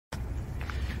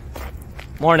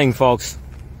Morning, folks.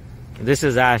 This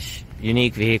is Ash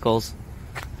Unique Vehicles.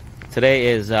 Today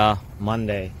is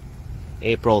Monday,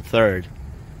 April 3rd.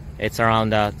 It's around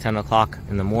 10 o'clock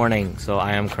in the morning, so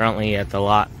I am currently at the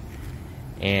lot,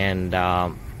 and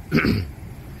I'm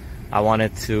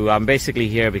basically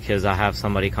here because I have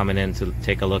somebody coming in to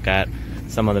take a look at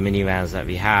some of the minivans that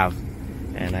we have,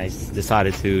 and I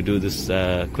decided to do this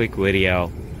quick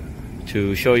video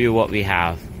to show you what we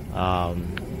have.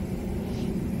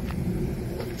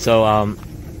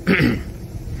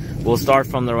 We'll start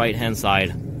from the right hand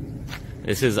side.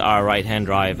 This is our right hand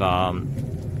drive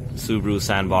Subaru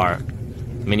Sambar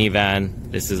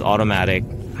minivan. This is automatic,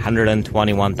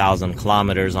 121,000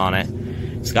 kilometers on it.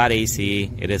 It's got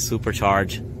AC, it is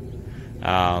supercharged.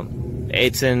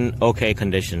 It's in okay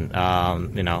condition. I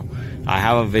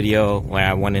have a video where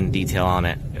I went in detail on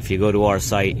it. If you go to our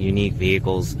site,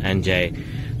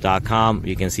 uniquevehiclesnj.com,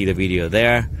 you can see the video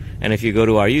there. And if you go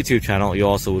to our YouTube channel, you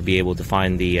also would be able to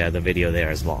find the video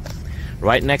there as well.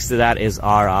 Right next to that is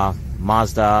our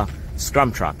Mazda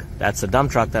Scrum truck. That's a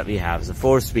dump truck that we have. It's a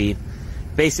 4-speed.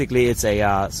 Basically, it's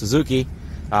a Suzuki.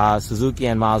 Suzuki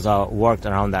and Mazda worked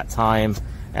around that time,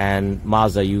 and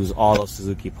Mazda used all of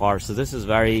Suzuki parts. So this is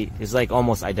it's like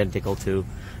almost identical to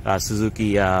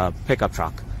Suzuki pickup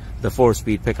truck, the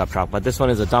 4-speed pickup truck. But this one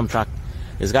is a dump truck.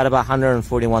 It's got about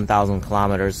 141,000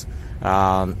 kilometers,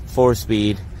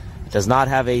 4-speed. Does not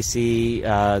have AC.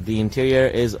 The interior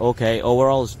is okay.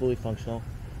 Overall, it's fully functional,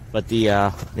 but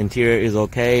the interior is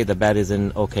okay. The bed is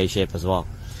in okay shape as well.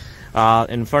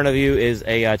 In front of you is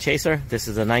a Chaser. This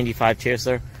is a 95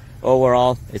 Chaser.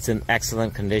 Overall, it's in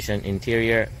excellent condition,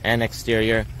 interior and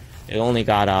exterior. It only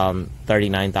got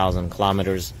 39,000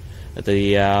 kilometers.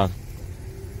 The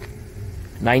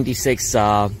 96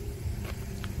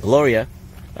 Gloria.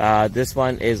 This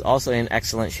one is also in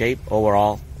excellent shape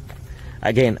overall.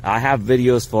 Again, I have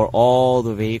videos for all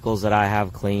the vehicles that I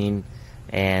have cleaned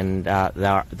and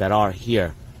that are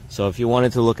here. So if you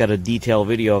wanted to look at a detailed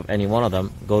video of any one of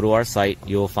them, go to our site.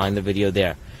 You will find the video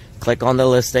there. Click on the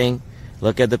listing,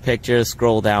 look at the pictures,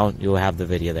 scroll down, you will have the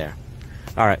video there.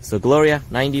 Alright, so Gloria,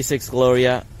 96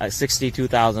 Gloria,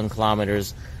 62,000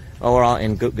 kilometers, overall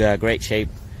in great shape.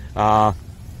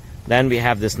 Then we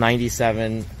have this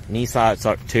 97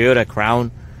 Toyota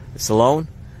Crown Salon.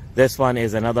 This one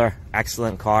is another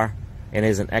excellent car. It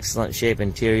is in excellent shape,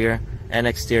 interior and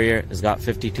exterior. It's got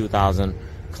 52,000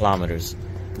 kilometers.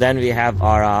 Then we have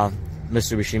our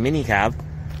Mitsubishi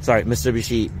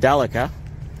Mitsubishi Delica.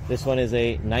 This one is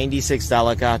a 96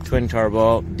 Delica twin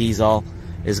turbo diesel.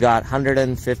 It's got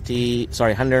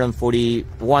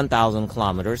 141,000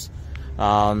 kilometers.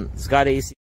 It's got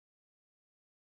AC.